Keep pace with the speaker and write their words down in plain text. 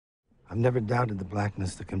I've never doubted the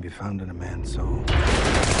blackness that can be found in a man's soul.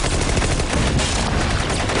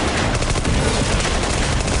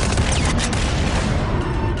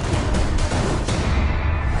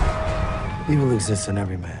 Evil exists in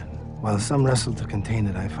every man. While some wrestle to contain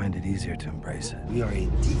it, I find it easier to embrace it. We are a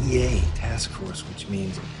DEA task force, which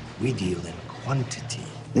means we deal in quantity.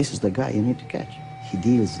 This is the guy you need to catch. He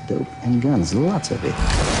deals dope and guns, lots of it.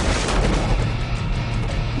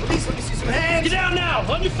 Police, let me see some hands! Get down now!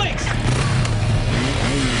 On your face!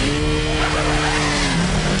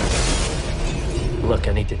 Look,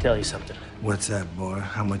 I need to tell you something. What's that, boy?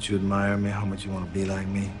 How much you admire me? How much you want to be like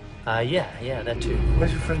me? Yeah, that too.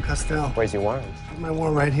 Where's your friend Costello? Where's your warrant? My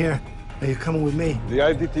warrant right here. Are you coming with me? The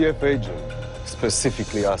IDTF agent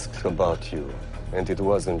specifically asked about you. And it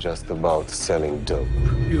wasn't just about selling dope.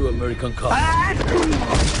 You American cop.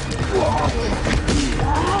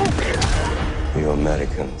 You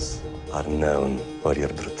Americans are known for your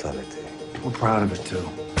brutality. We're proud of it, too.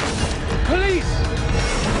 Police!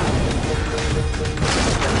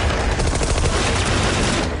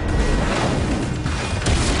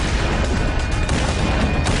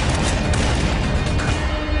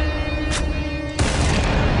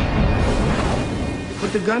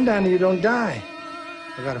 Put the gun down and you don't die.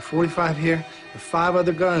 I got a 45 here and 5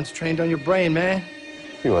 other guns trained on your brain, man.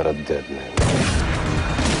 You are a dead man.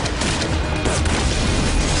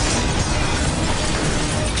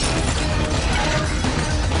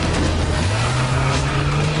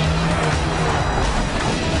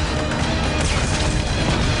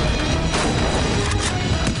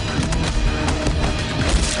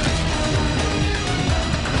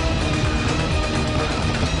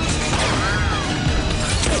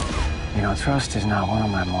 You know, trust is not one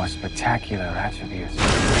of my more spectacular attributes.